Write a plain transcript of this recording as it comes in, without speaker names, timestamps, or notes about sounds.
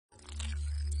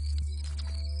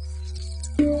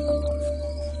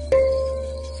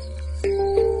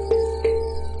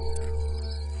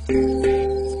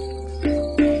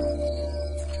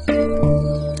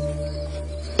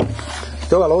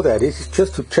So hello there, this is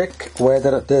just to check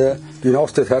whether the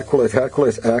Dynastes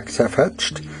hercules eggs have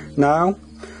hatched. Now,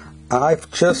 I've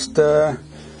just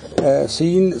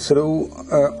seen through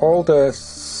all the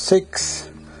 6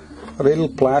 little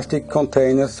plastic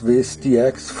containers with the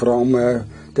eggs from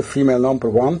the female number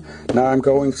 1. Now I'm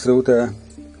going through the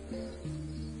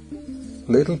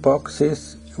little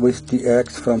boxes with the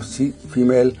eggs from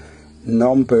female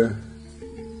number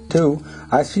 2.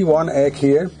 I see 1 egg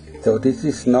here. So this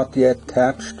is not yet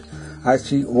hatched. I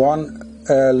see 1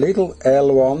 little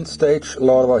L1 stage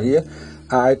larva here.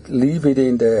 I'd leave it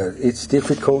in there. It's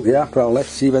difficult. Yeah, well, let's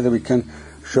see whether we can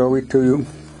show it to you.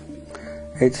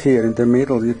 It's here in the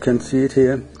middle. You can see it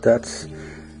here. That's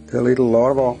the little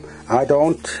larva. I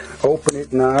don't open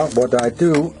it now. What I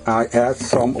do, I add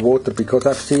some water because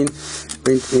I've seen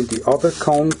in the other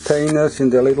containers, in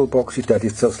the little boxes, that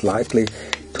it's so slightly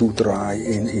too dry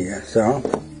in here. So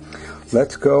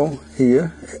let's go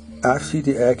here. I see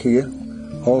the egg here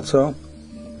also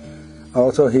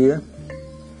here.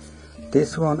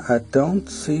 This one I don't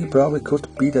see. Probably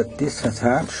could be that this has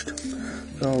hatched.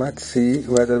 So let's see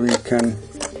whether we can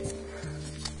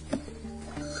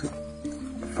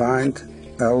find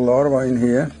a larva in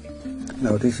here.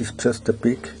 No, this is just a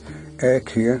big egg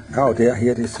here. Oh, there,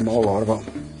 here is small larva.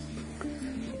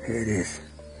 Here it is.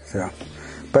 So,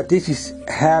 but this is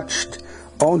hatched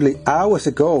only hours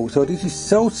ago, so this is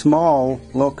so small.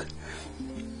 Look,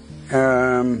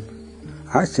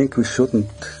 I think we shouldn't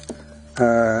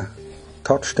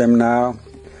touch them now.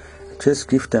 Just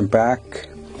give them back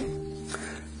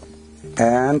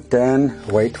and then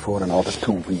wait for another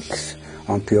 2 weeks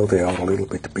until they are a little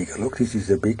bit bigger. Look, this is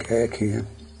a big egg here.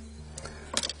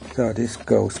 So this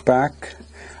goes back.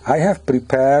 I have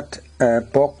prepared a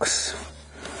box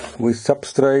with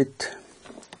substrate,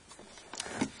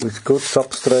 with good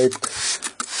substrate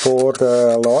for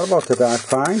the larva that I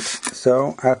find.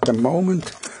 So at the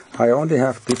moment I only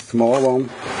have this small one,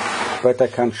 but I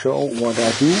can show what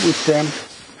I do with them.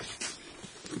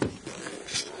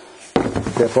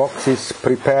 The box is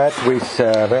prepared with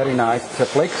very nice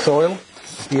flake soil.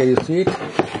 Here you see it.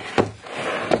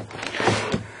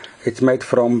 It's made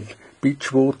from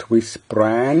beechwood with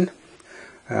bran,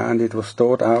 and it was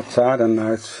stored outside, and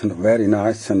it's very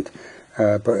nice, and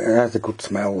but it has a good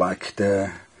smell like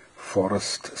the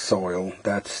forest soil.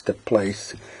 That's the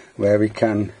place where we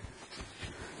can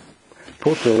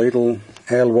put the little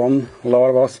L1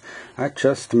 larvas. I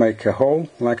just make a hole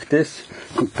like this,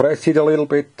 compress it a little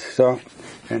bit, so,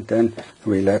 and then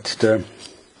we let the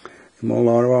small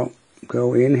larva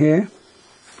go in here.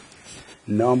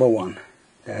 Number 1,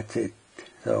 that's it.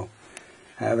 So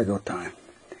have a good time.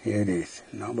 Here it is,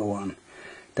 number 1.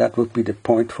 That would be the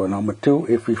point for number 2.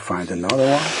 If we find another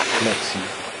one, let's see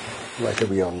whether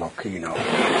we are lucky,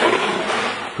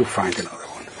 to find another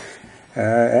one.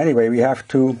 Anyway, we have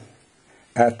to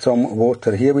add some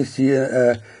water. Here we see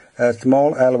a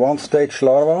small L1 stage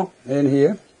larva in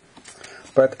here,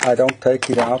 but I don't take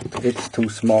it out. It's too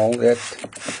small yet.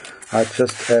 I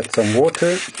just add some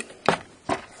water,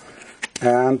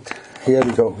 and here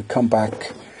we go. We come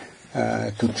back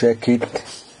to check it.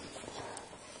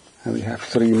 And we have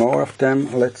 3 more of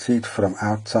them. Let's see it from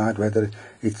outside, whether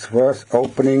it's worth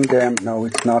opening them. No,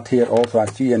 it's not here. Also, I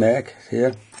see an egg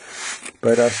here,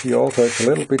 but I see also it's a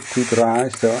little bit too dry,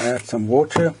 so I add some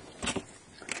water.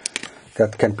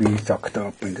 That can be sucked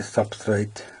up in the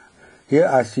substrate. Here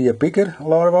I see a bigger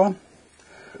larva.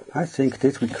 I think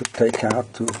this we could take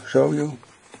out to show you.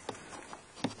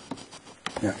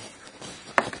 Yeah.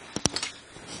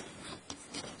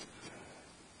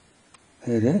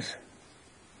 Here it is.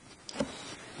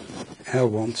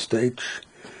 L1 stage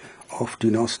of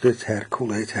Dynastes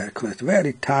hercules.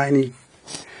 Very tiny,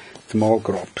 small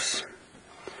grubs.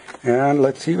 And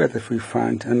let's see whether we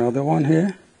find another one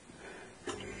here.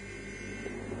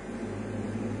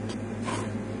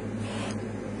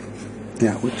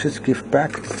 Yeah, we just give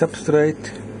back the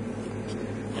substrate.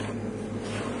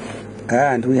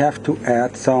 And we have to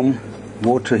add some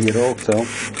water here also.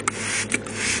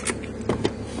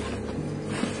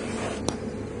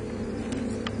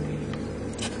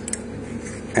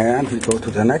 And we go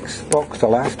to the next box, the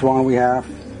last one we have.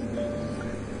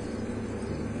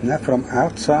 Now from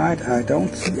outside I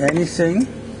don't see anything.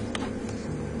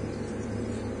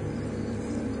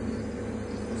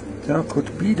 So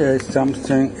could be there's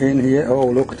something in here. Oh,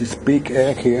 look, this big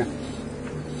egg here.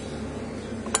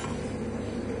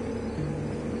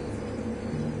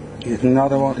 Here's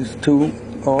another one. There's 2,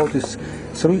 oh, there's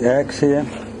 3 eggs here.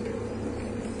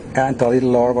 And a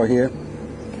little larva here.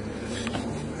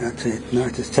 That's it. Now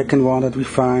it's the second one that we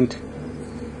find.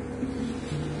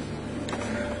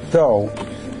 So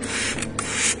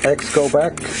eggs go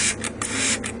back.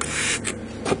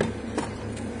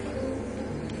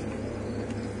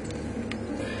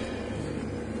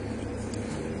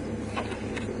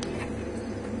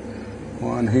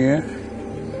 One here,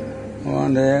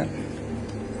 one there,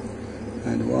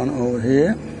 and one over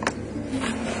here.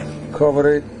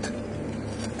 Cover it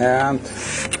and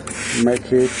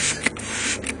make it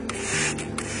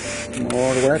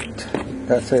more wet.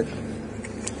 That's it.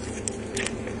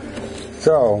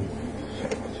 So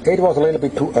it was a little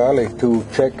bit too early to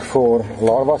check for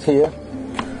larvas here.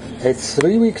 It's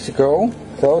 3 weeks ago,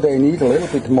 so they need a little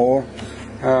bit more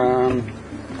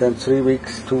than 3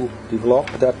 weeks to develop.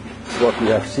 That's what we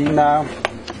have seen now.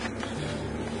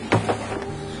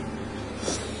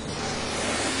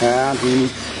 And we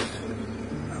need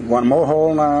one more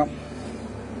hole now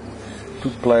to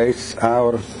place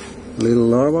our little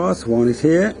larvas. One is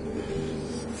here.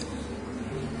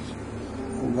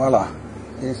 Voila,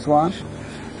 this one.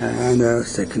 And the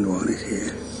second one is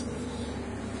here.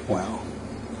 Wow.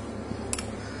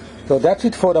 So that's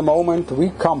it for the moment.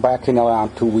 We come back in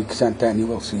around 2 weeks and then you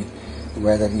will see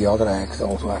whether the other eggs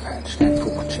also have hatched. Thanks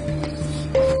for watching.